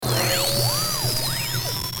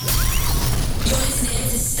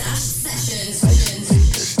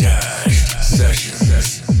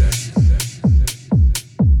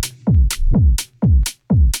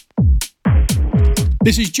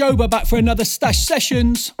This is Joba back for another Stash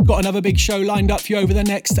Sessions. Got another big show lined up for you over the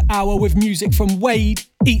next hour with music from Wade,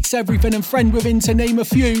 Eats Everything and Friend Within, to name a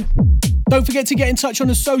few. Don't forget to get in touch on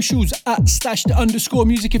the socials at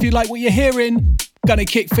stashed_music if you like what you're hearing. Gonna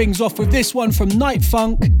kick things off with this one from Night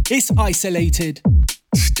Funk. It's Isolated.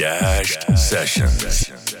 Stashed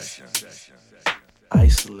Sessions.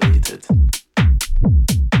 Isolated.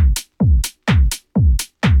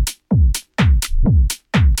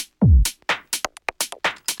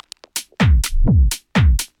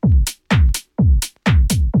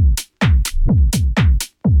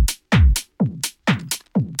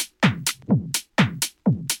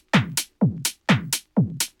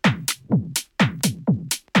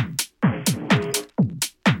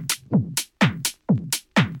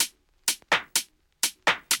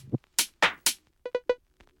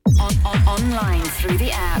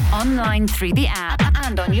 Online through the app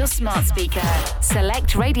and on your smart speaker.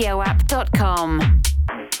 Selectradioapp.com.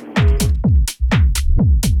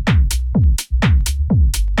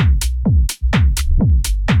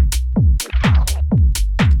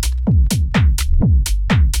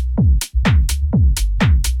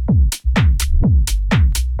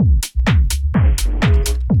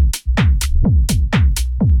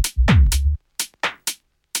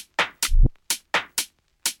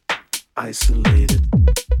 Isolated.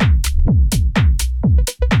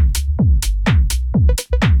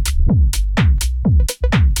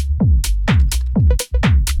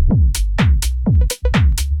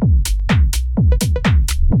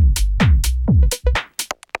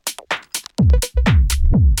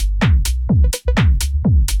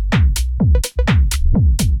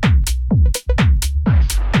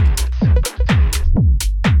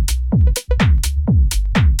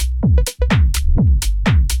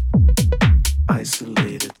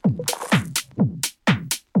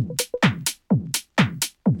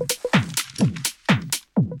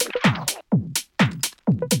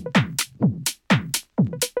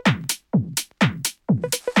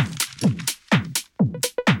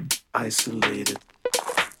 Isolated.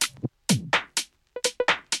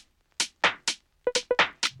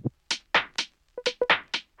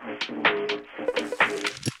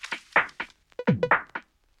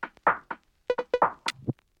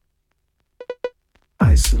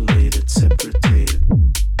 Isolated, separated.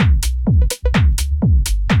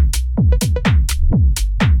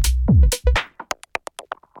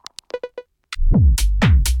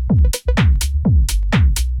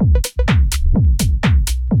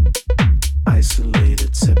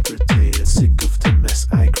 Isolated, separated, sick of the mess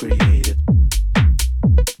I created.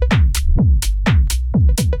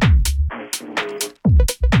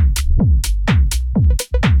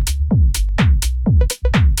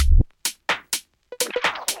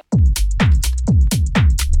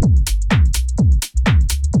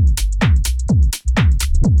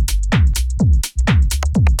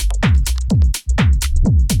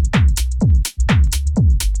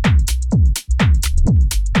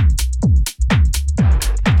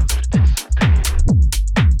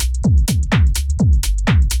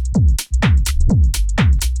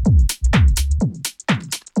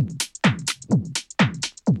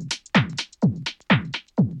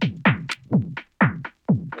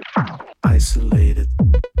 Isolated.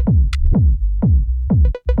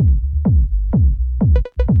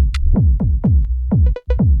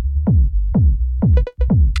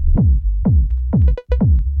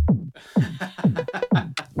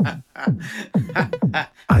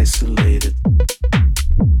 Isolated.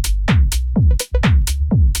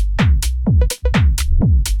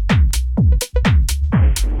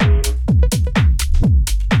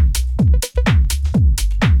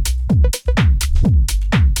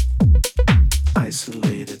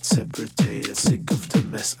 Isolated, separated, sick of the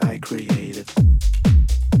mess I created.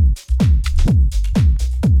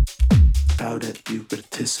 How that you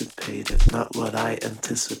participated, not what I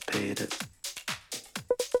anticipated.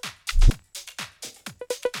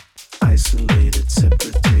 Isolated,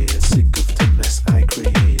 separated, sick of the mess I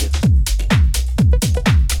created.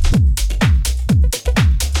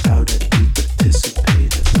 How that you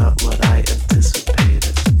participated, not what I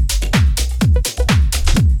anticipated.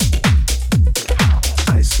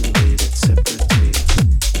 Isolated, separated.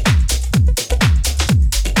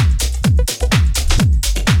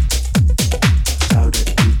 How did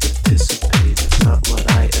you participate? Not what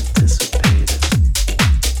I anticipated.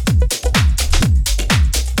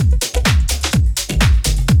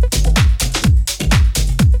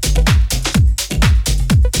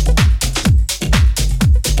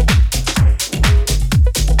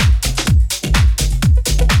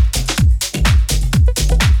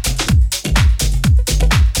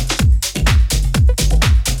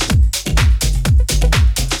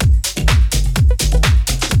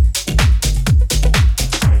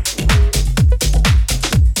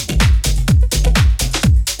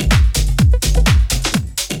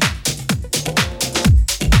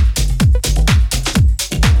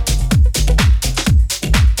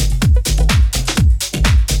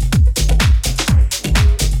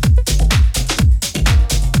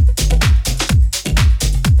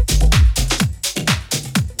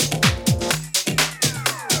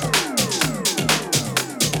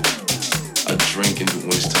 drinking when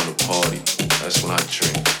it's time to party. That's when I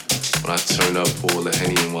drink. When I turn up, all the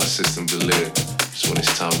Henny in my system delirious. It's when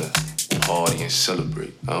it's time to party and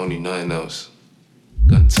celebrate. I don't need nothing else.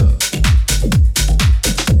 Gun tuck.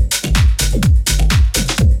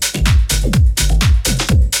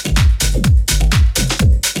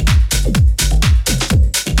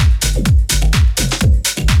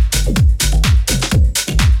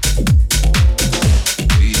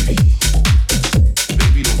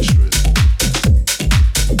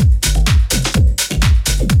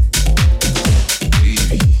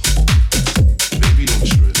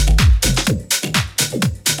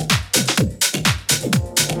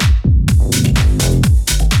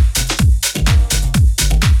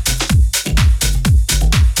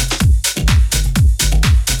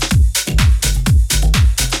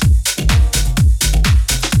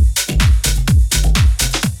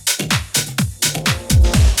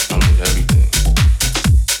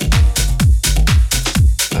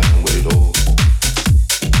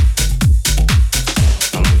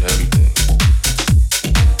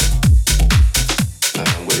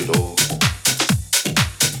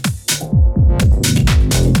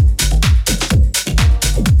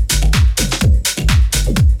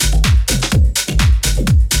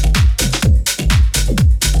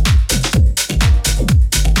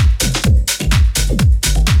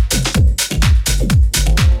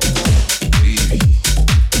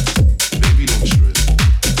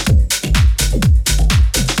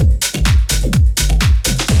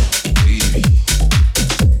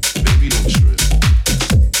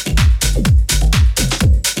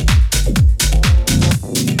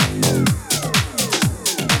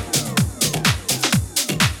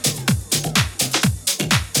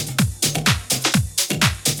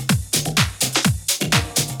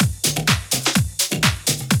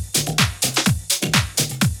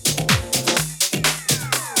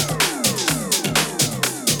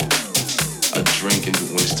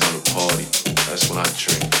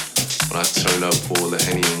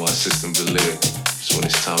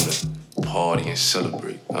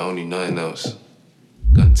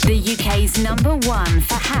 The UK's #1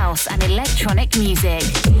 for house and electronic music.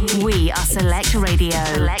 We are Select Radio.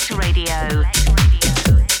 Select Radio.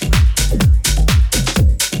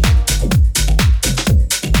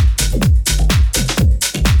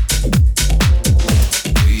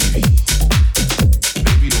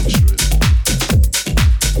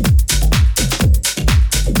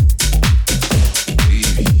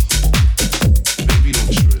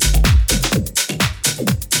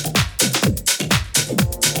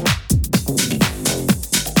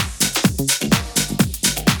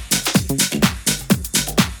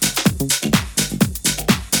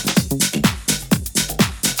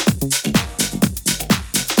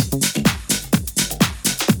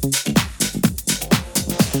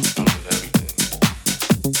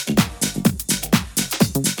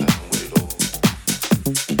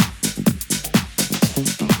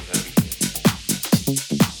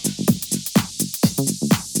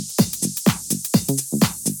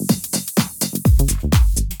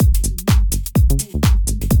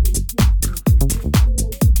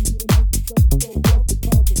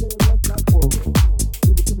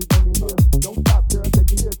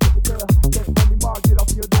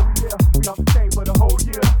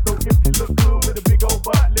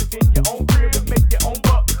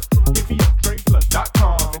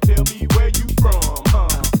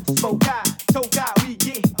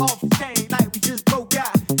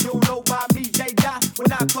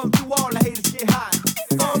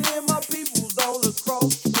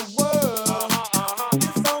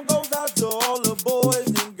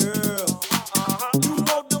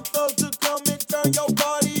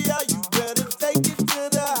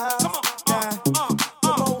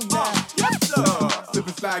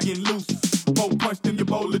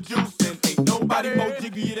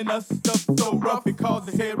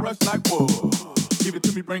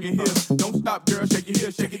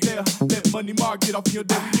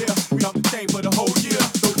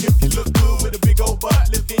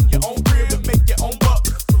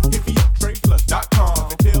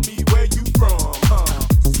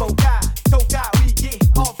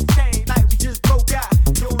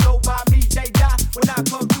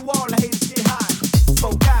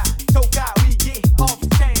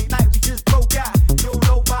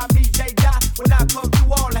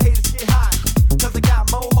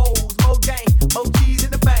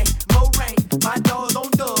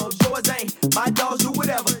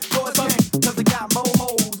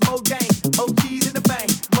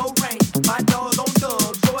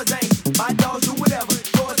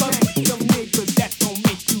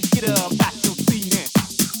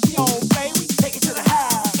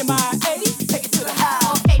 Take it to the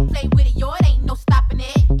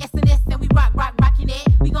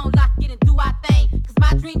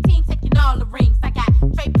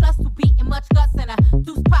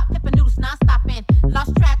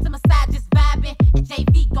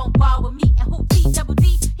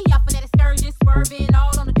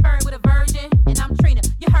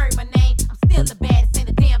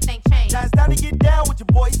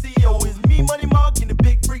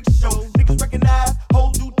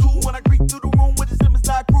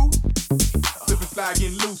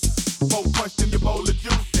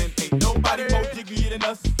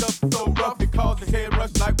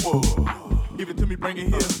bring it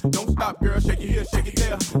here. Don't stop, girl, shake it here, shake it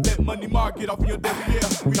there. Let money market off your daily, yeah.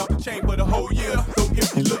 We off the chain for the whole year. So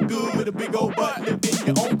if you look good with a big old butt, live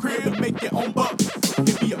in your own crib and make your own buck.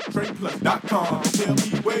 Hit me up, TradePlus.com. Tell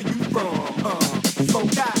me where you from.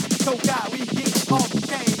 So guy, we get off the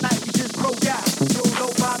chain like we just broke out. Roll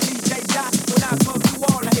over my DJ Dot. When I come through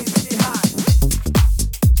all the hate shit high.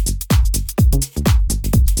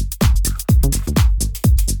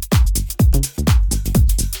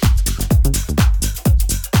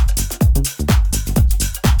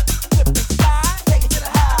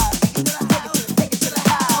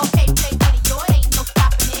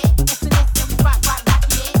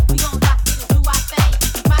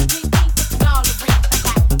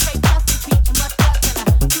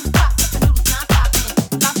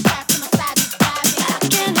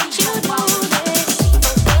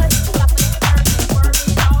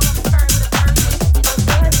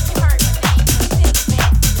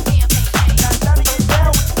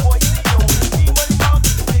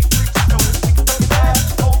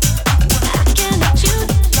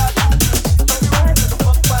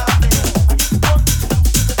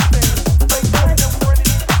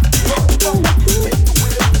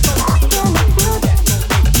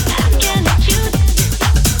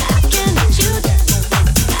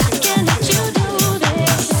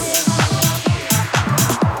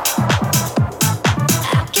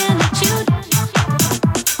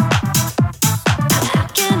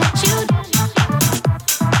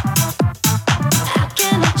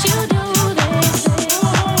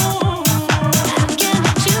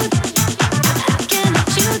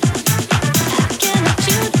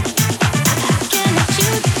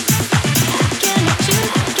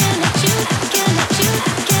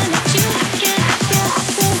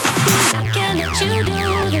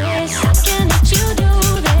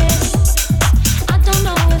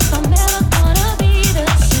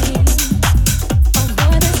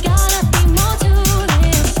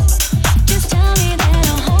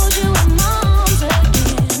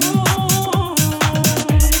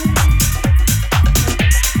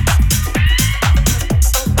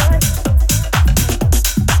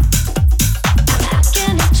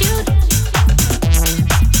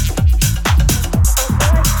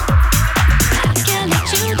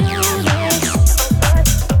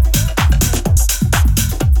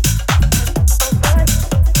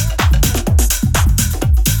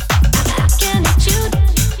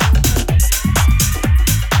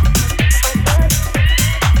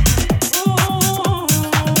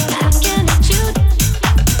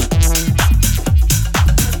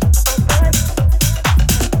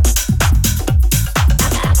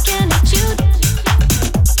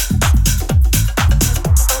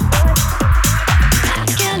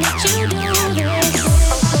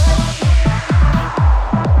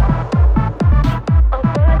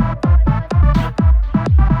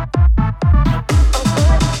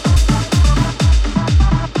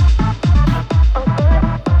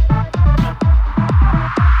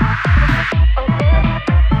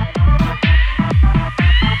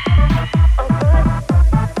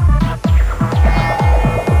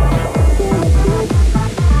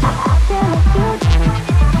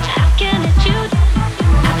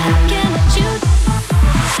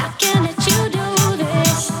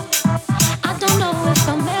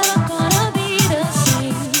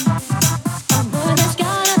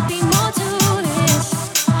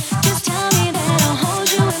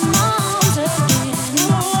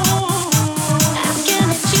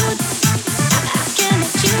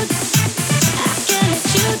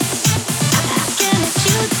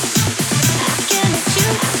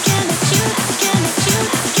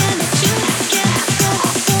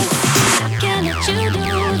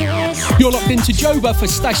 You're locked into Joba for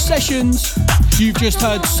Stash Sessions. You've just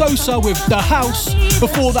heard Sosa with The House.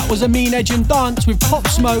 Before that was Amin Edge and Dance with Pop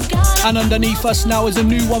Smoke. And underneath us now is a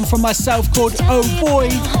new one from myself called Oh Boy.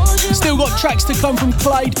 Still got tracks to come from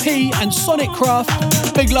Clyde P and Sonic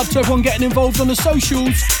Craft. Big love to everyone getting involved on the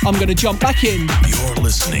socials. I'm going to jump back in. You're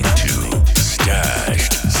listening to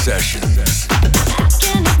Stashed Sessions.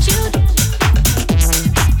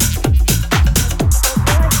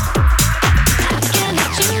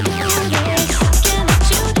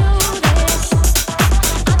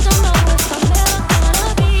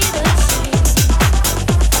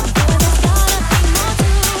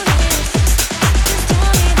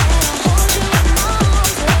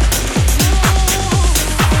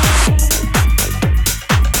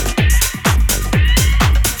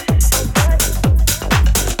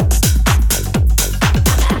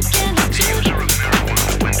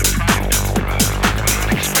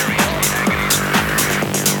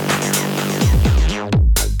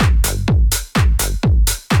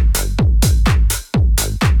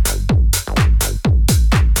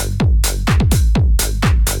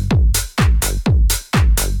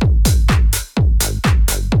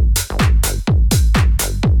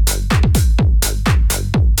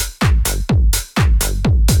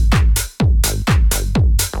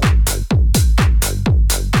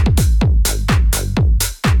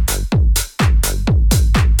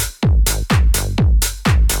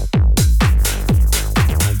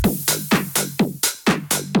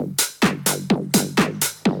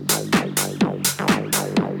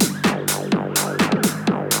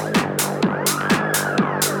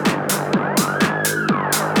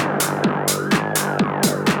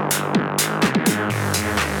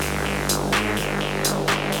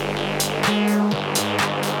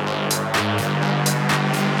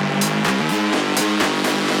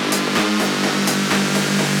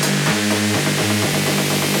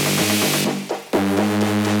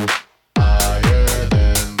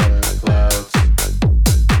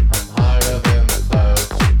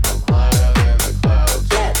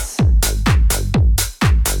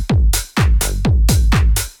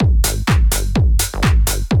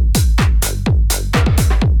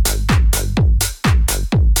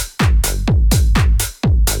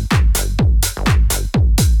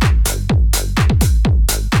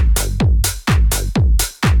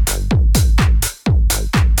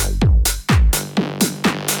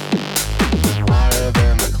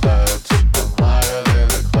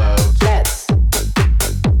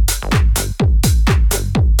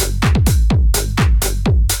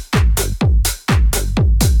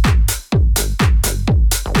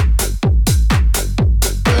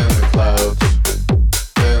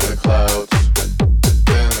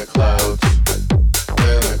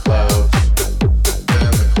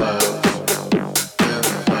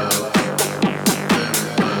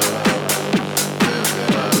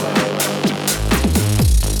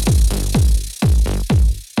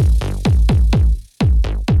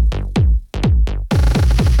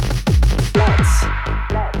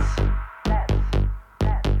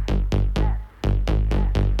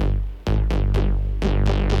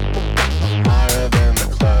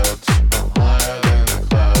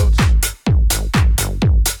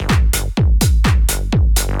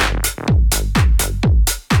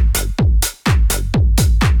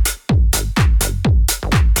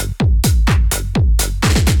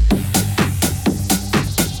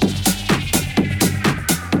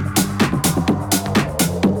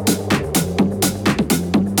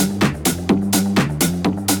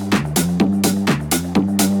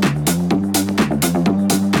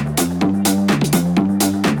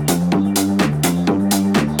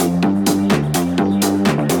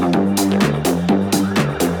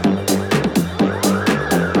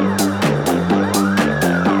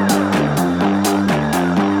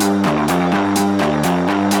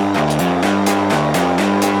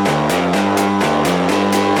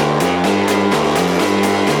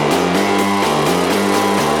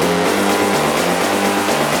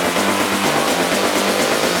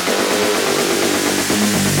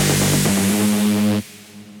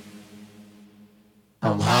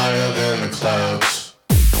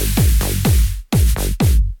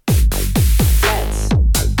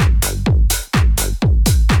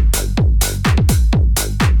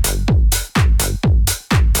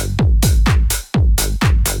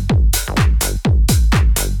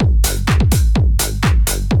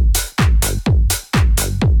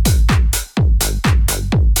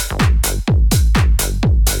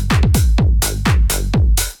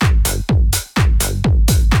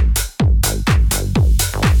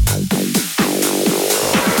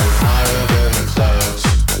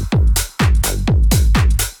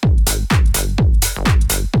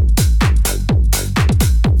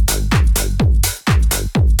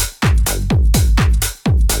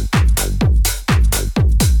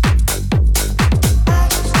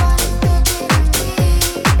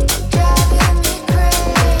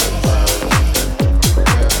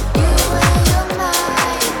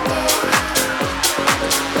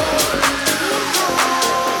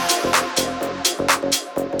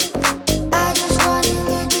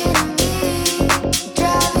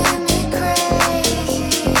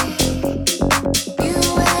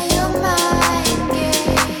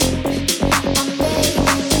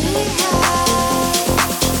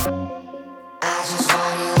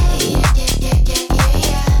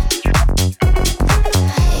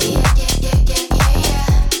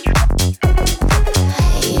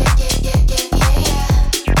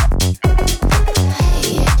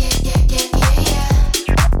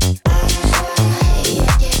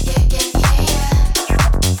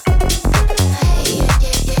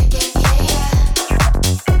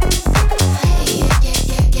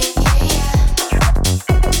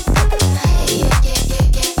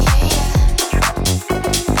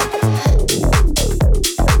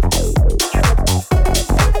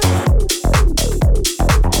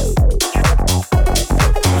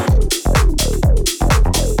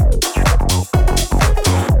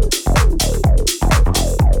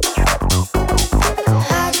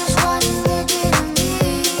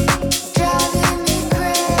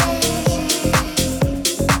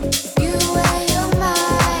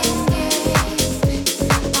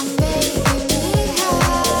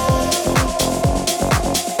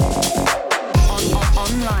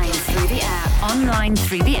 online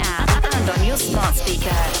through the app and on your smart speaker.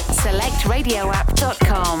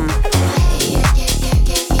 SelectRadioApp.com.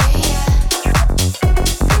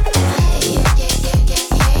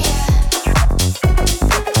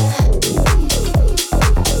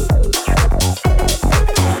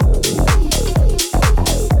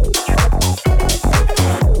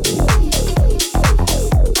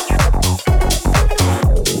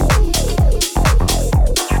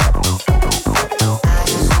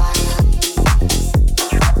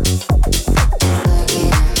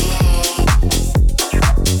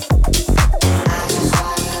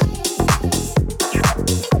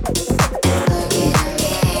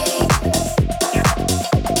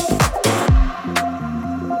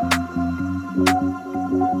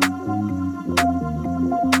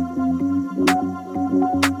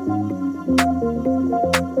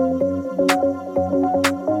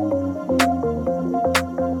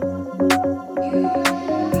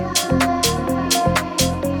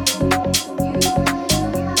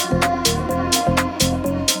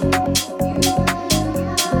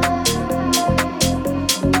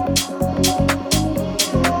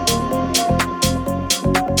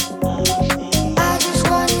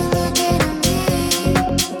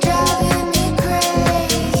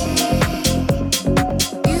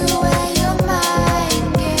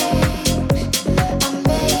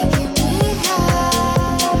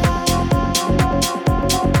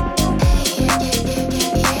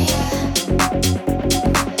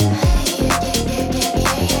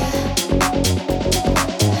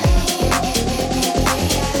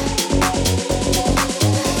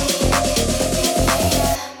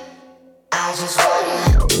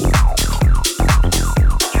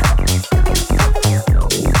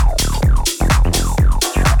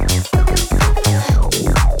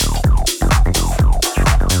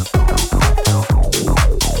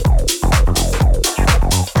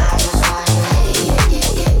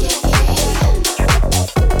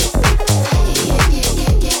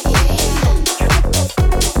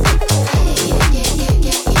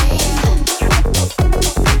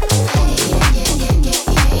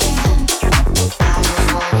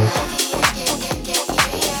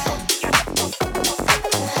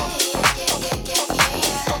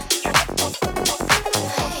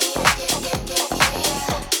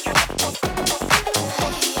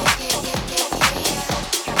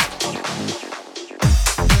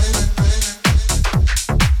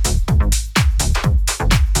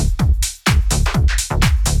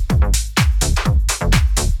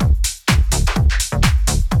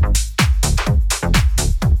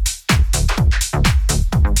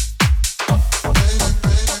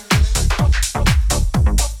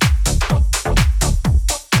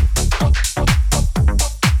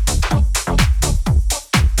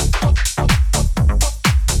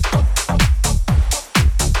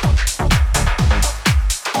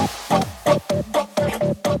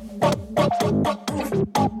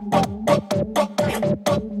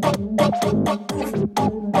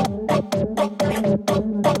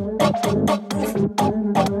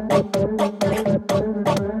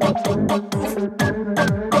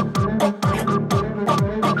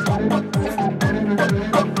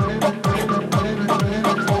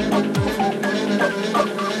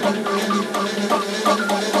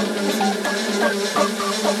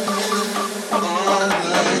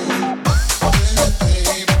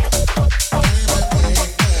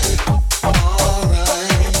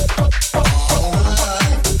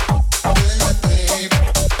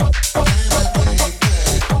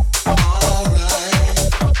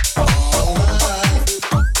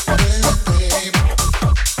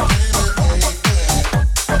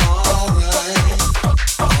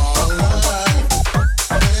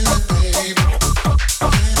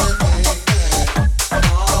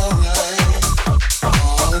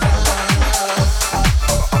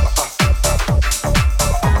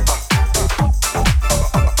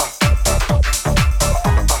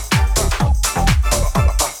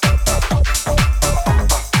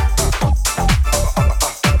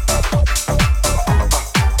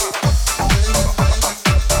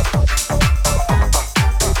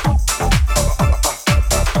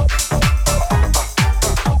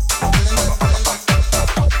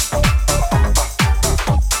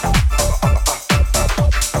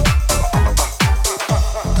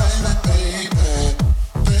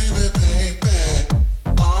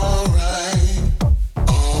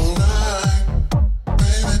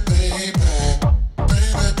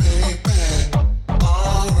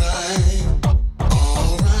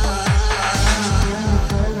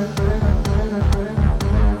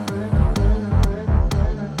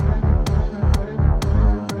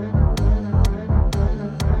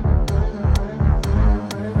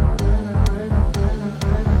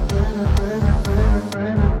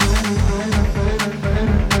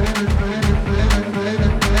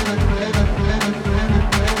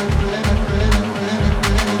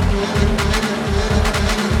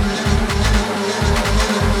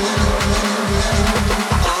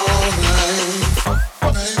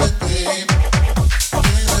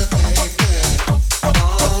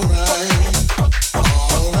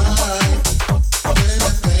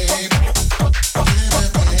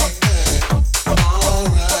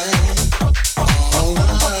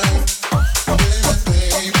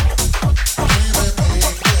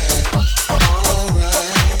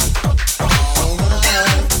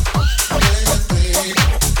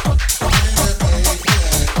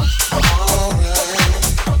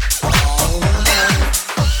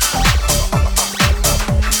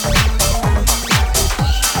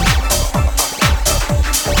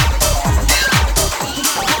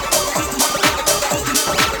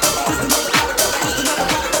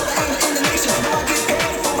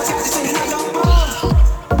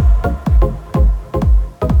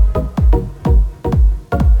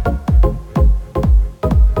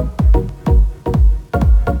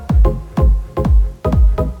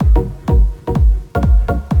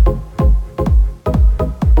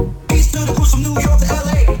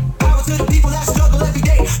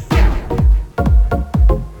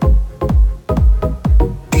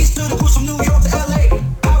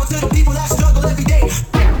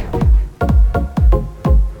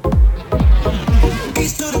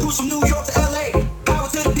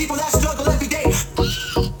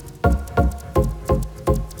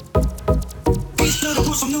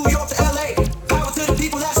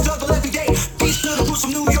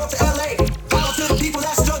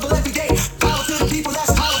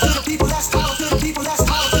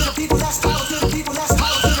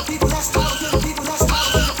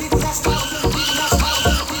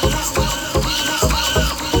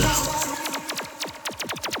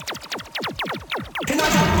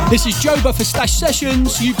 This is Joba for Stash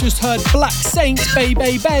Sessions. You've just heard Black Saints, Bay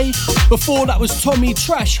Bay Bay. Before that was Tommy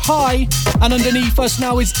Trash, High. And underneath us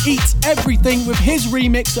now is Eats Everything with his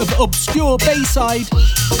remix of Obscure Bayside.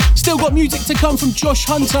 Still got music to come from Josh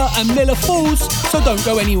Hunter and Miller Falls, so don't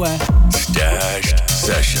go anywhere. Stashed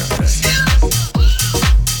Sessions.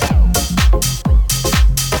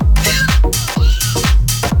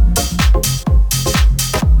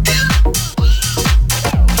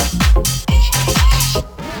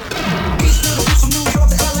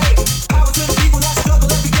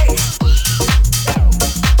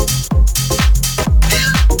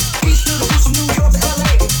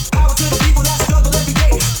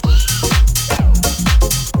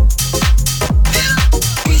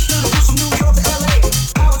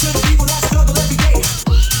 People that's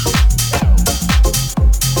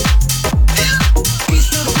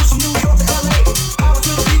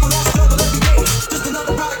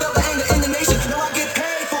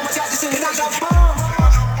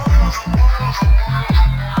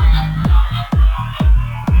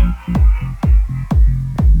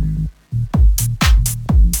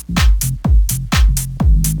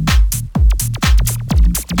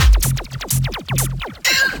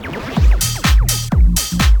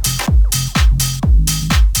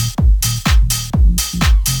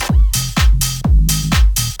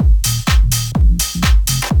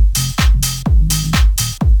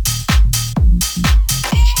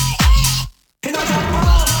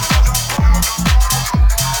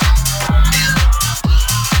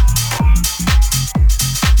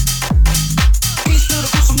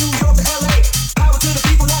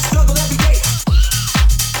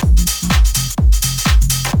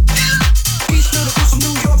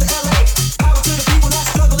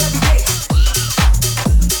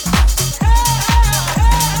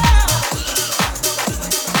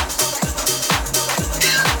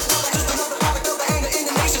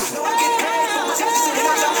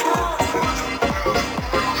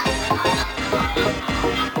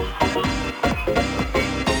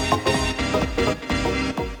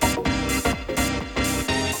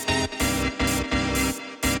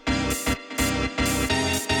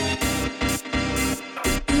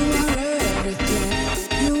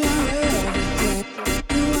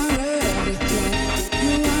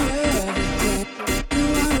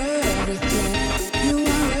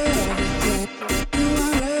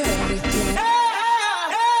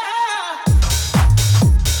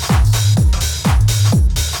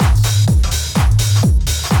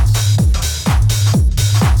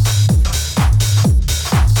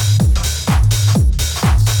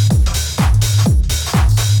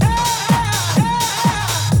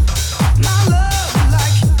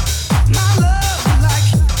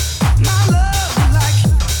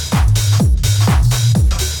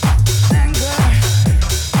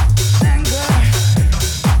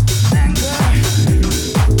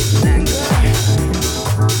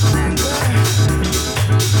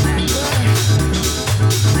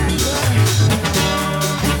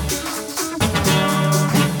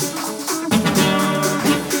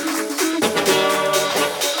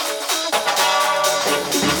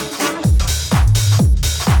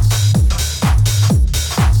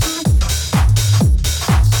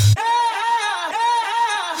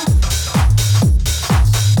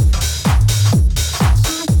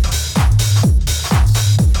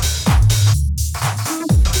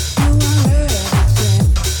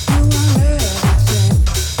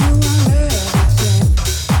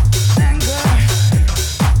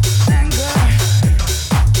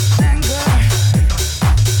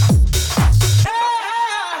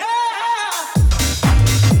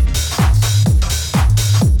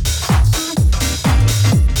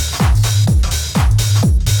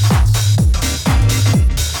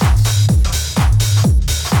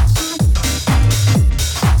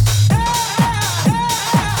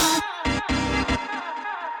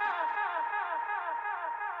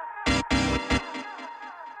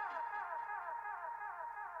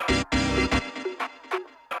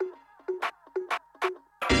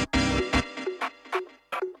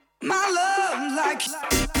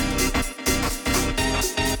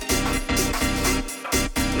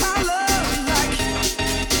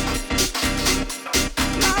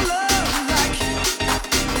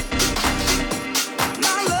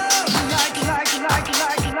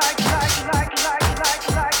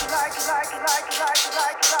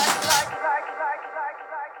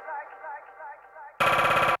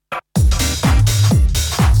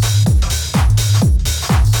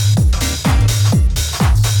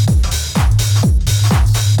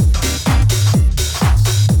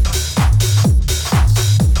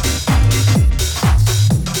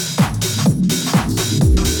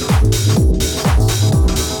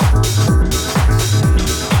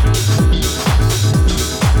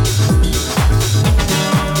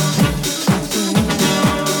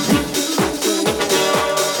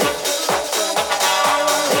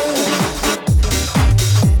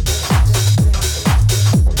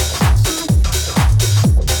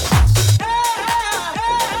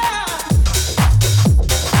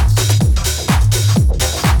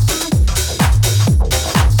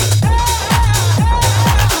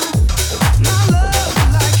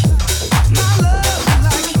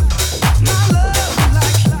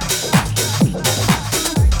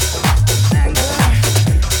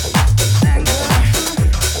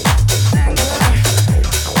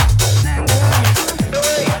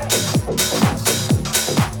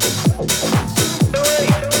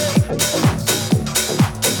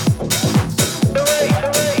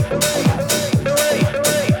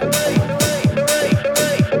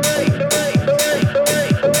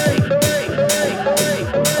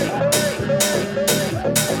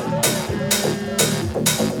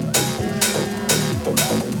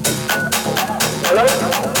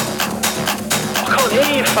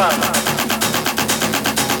fam.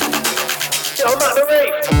 Yo, I'm at the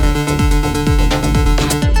rave.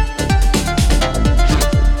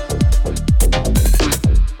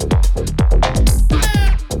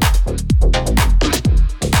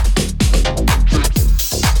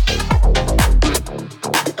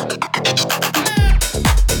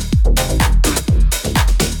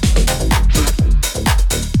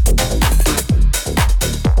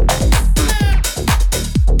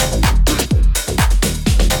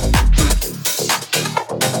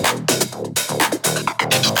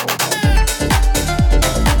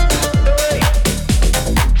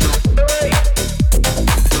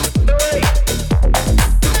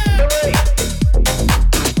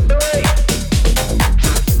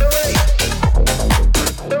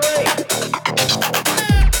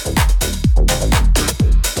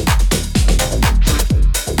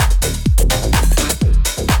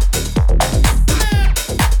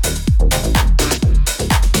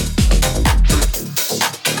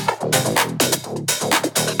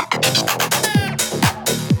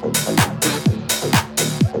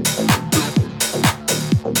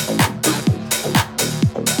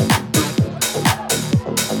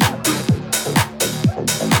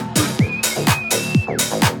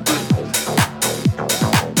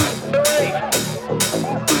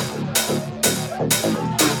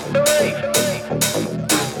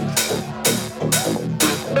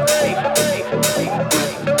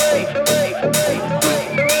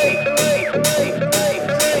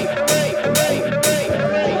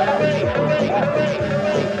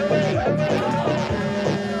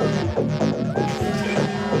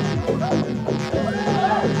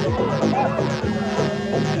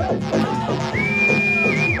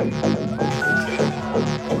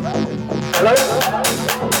 Hello?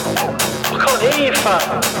 I can't hear you, fam.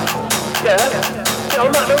 Yeah? Yeah,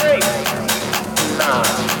 I'm at the rave. Nah.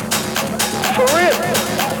 For real?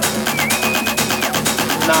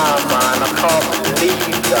 Nah, man, I can't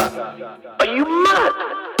believe that. Are you mad?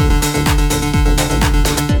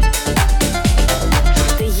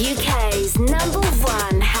 The UK's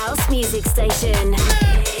 #1 house music station.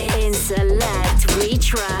 In Select, we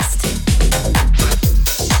trust.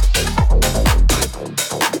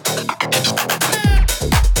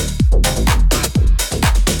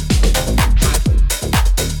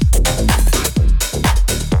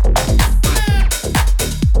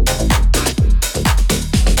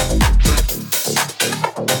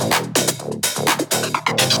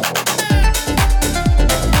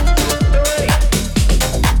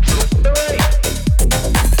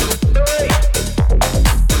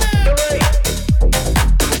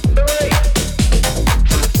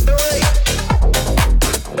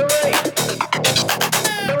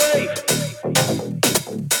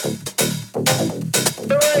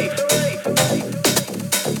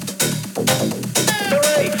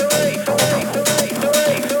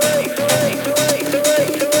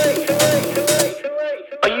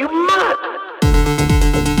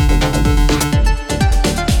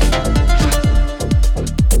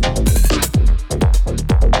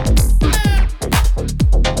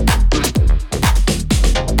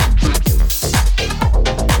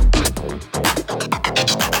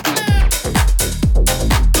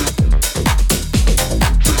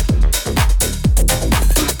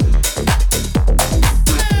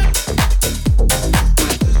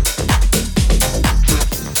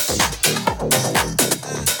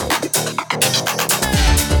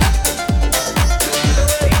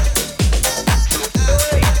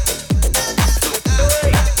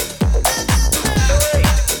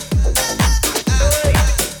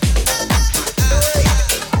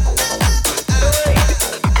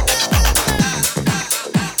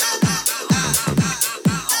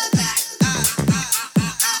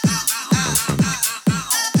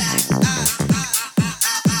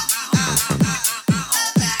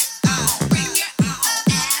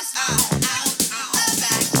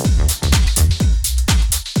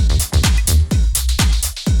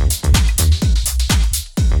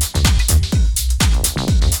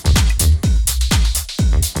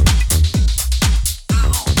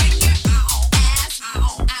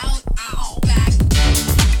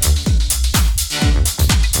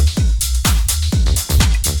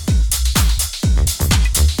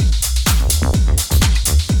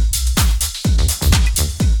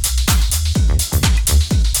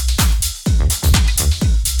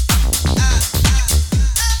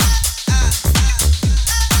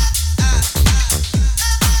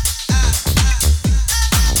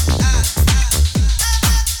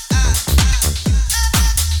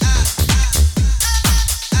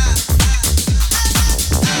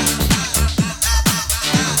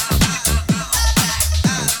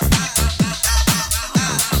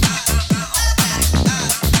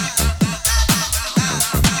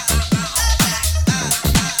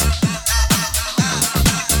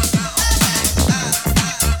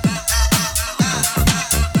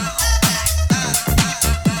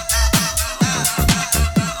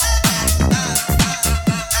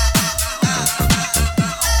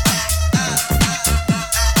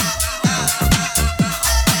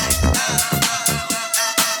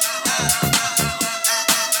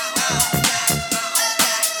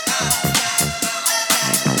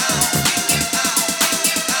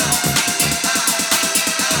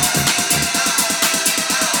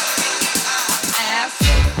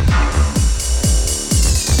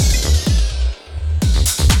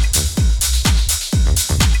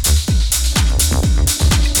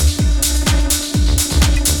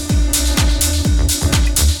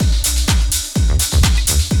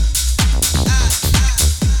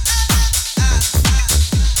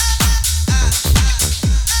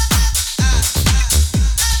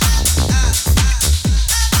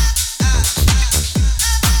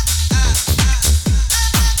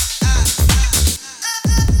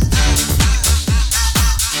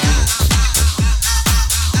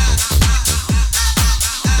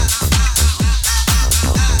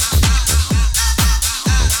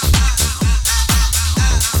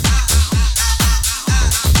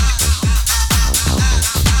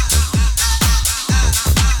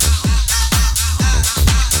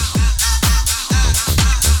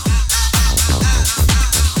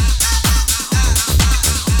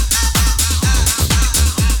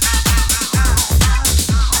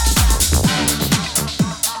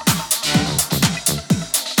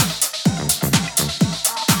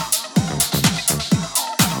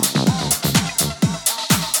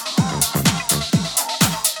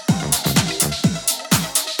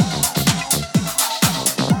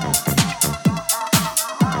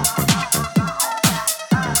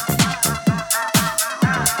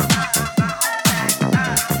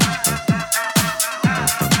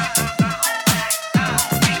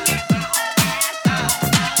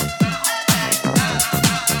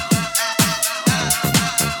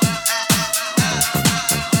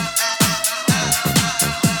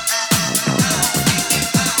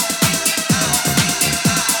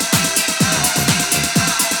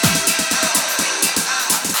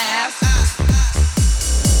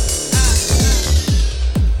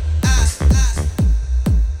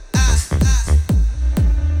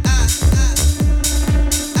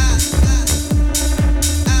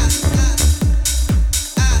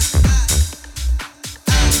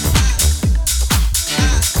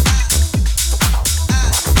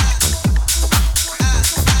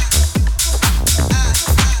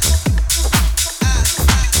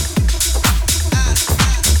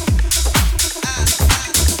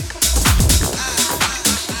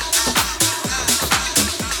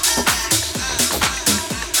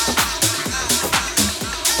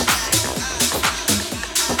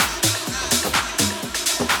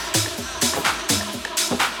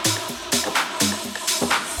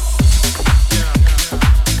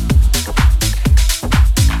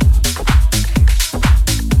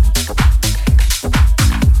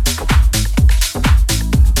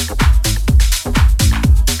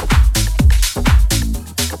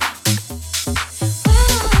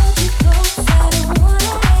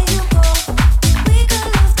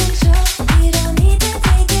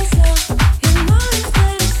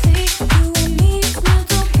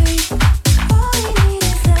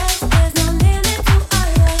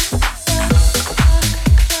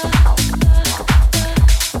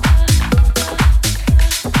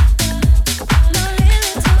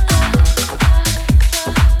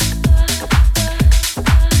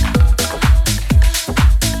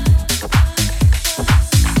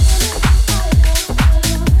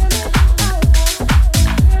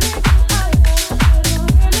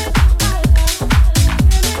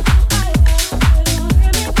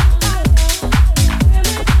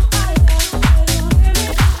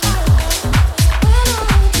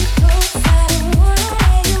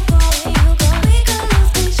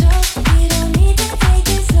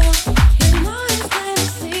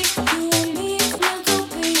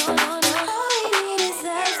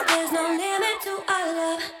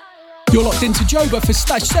 You're locked into Joba for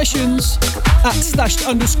Stash Sessions at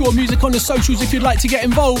stashed_music on the socials if you'd like to get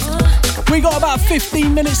involved. We got about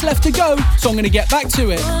 15 minutes left to go, so I'm going to get back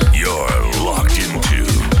to it. You're locked into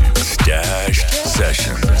Stash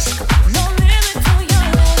Sessions.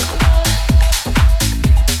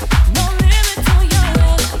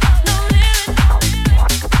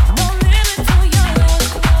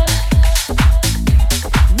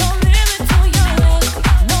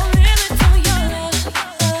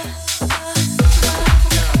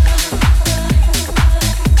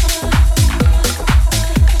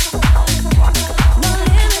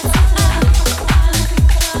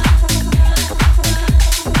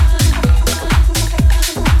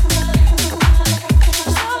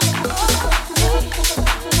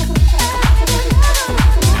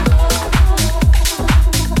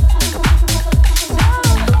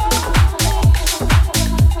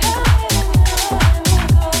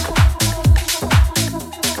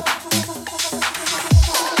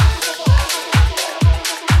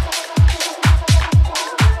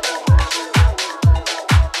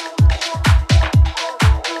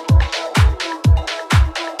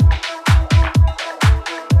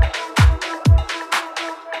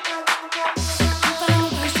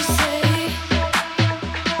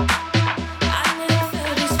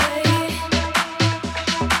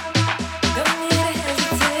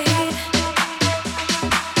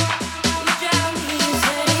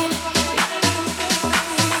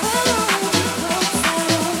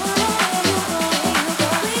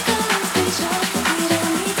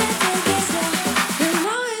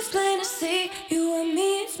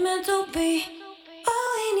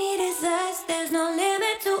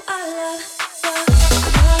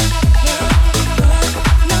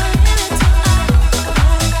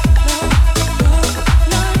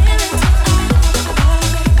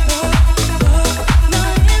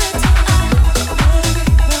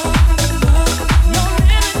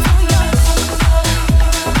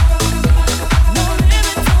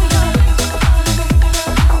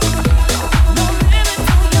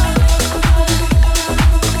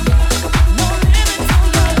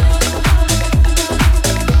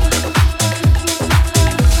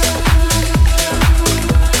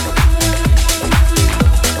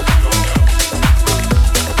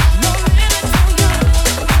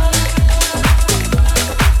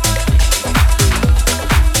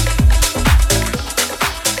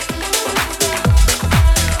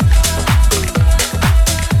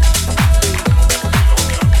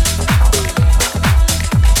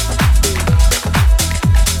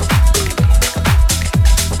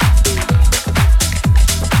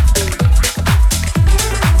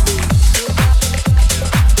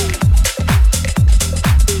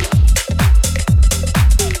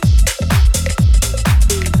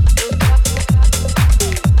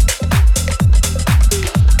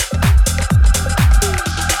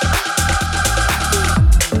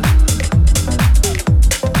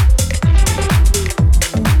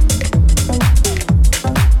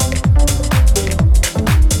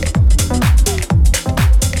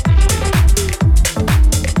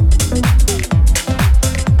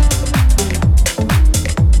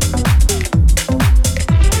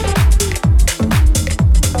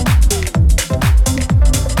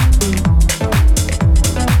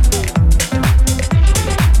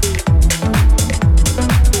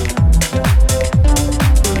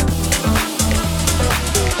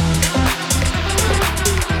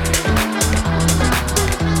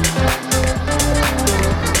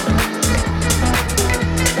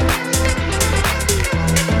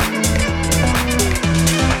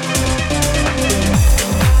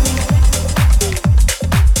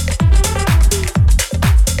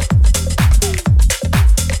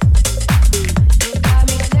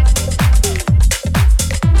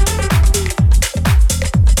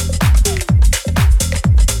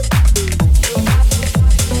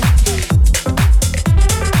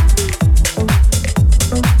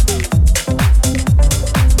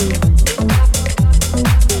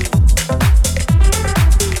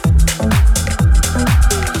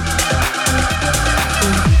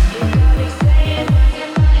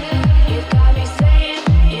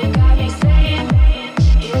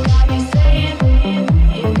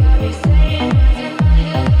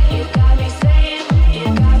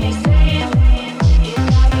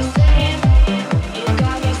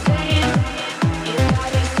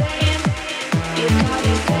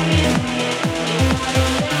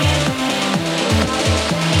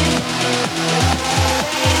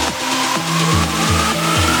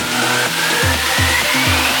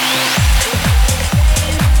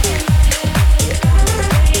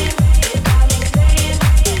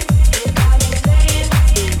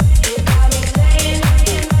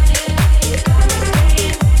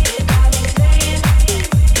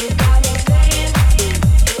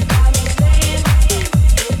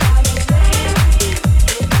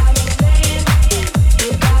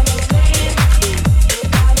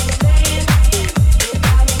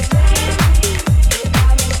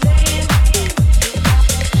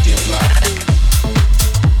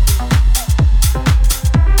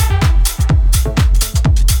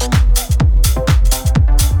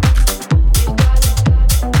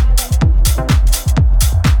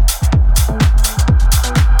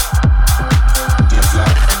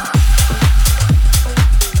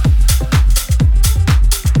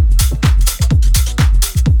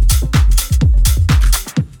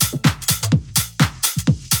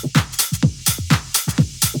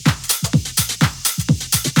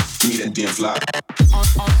 Online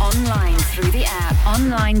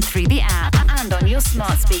through the app, and on your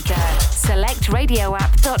smart speaker.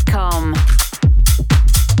 SelectRadioApp.com.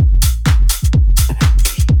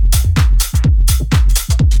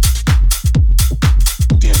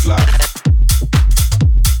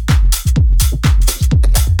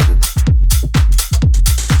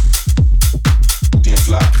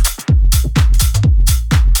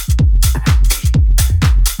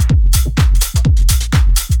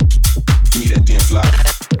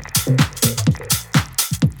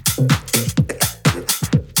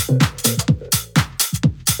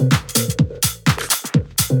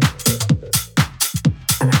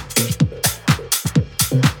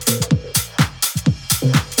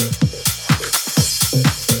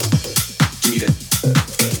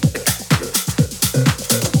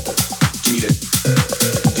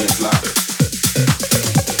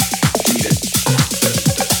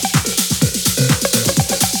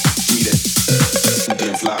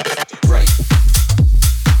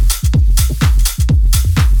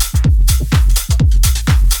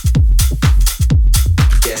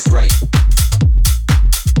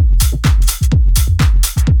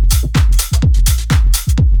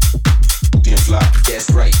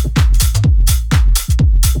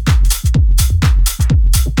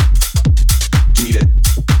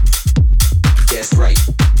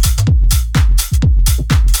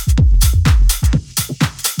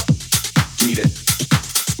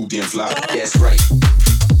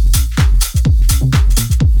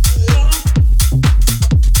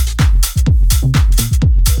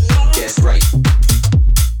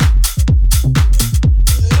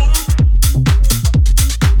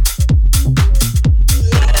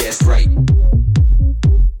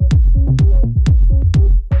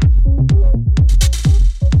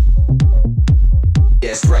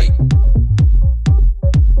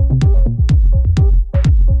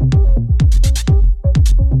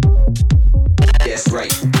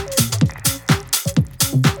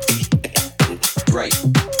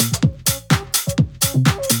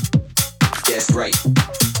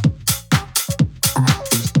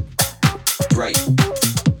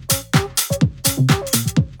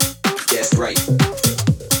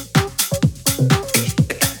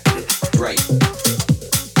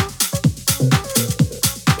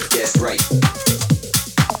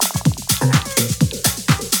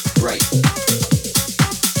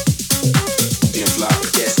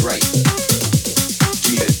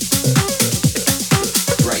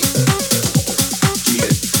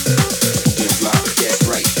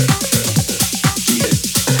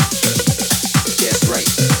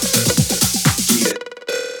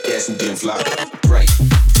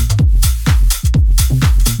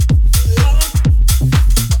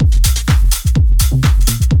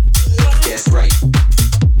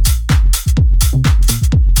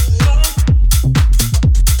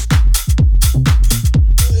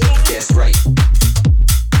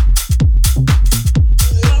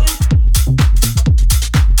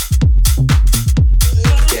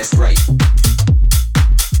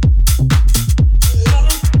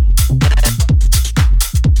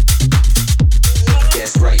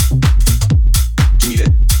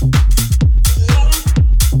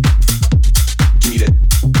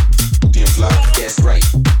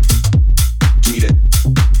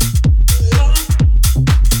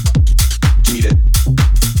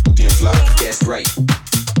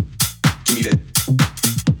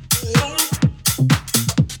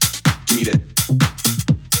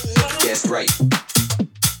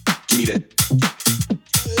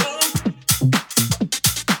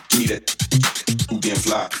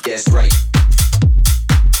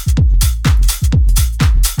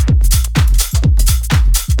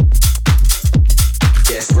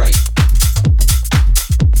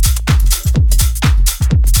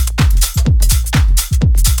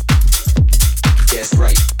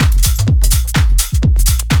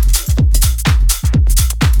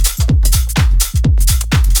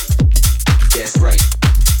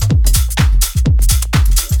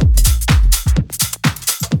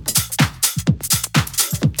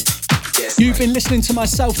 You've been listening to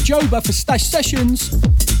myself, Joba, for Stash Sessions.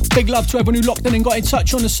 Big love to everyone who locked in and got in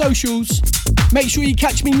touch on the socials. Make sure you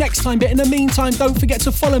catch me next time, but in the meantime, don't forget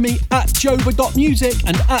to follow me at joba.music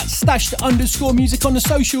and at stashed_music on the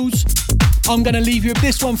socials. I'm going to leave you with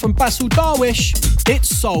this one from Basil Darwish. It's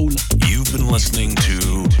Soul. You've been listening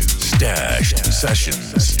to Stashed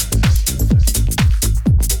Sessions.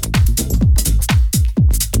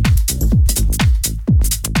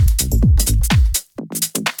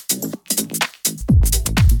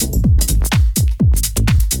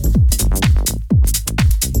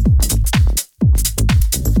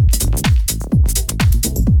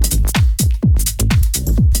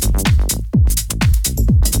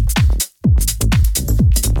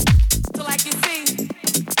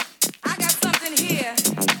 here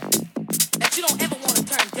that you don't ever want to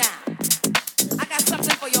turn down. I got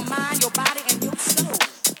something for your mind, your body, and your soul.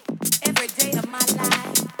 Every day of my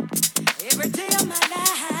life, every day of my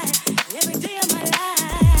life, every day of my life.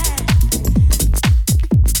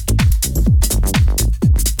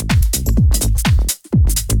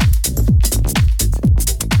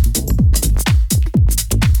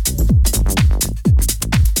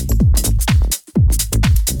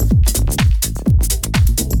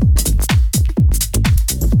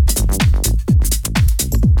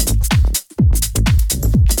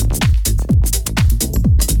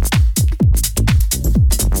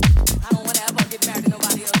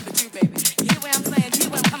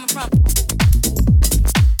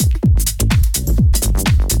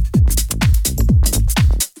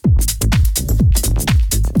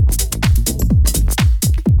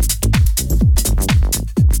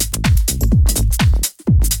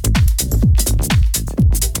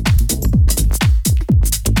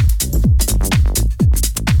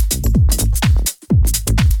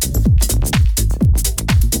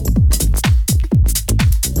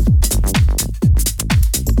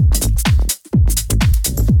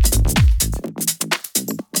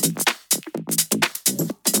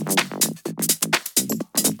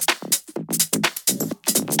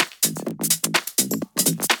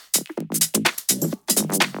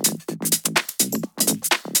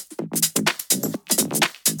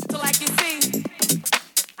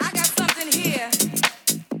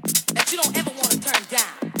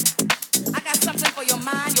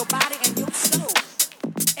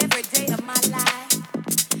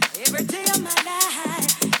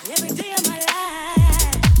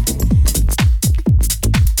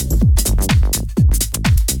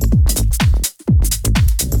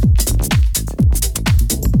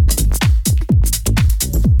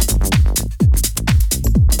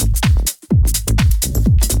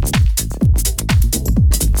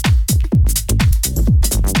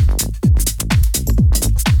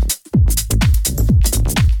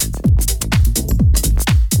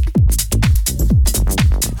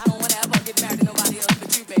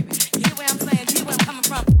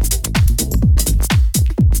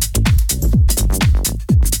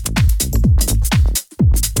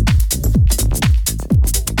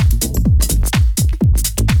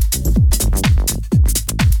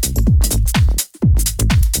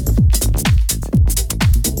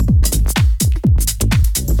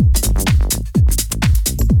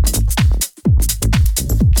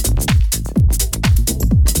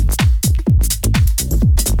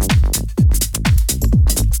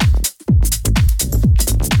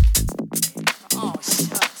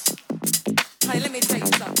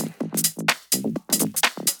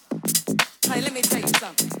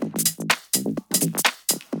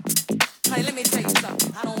 Honey, let me tell you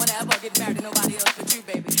something. I don't wanna ever get married to nobody else but you,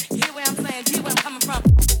 baby. You hear where I'm saying? You hear where I'm coming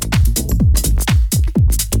from?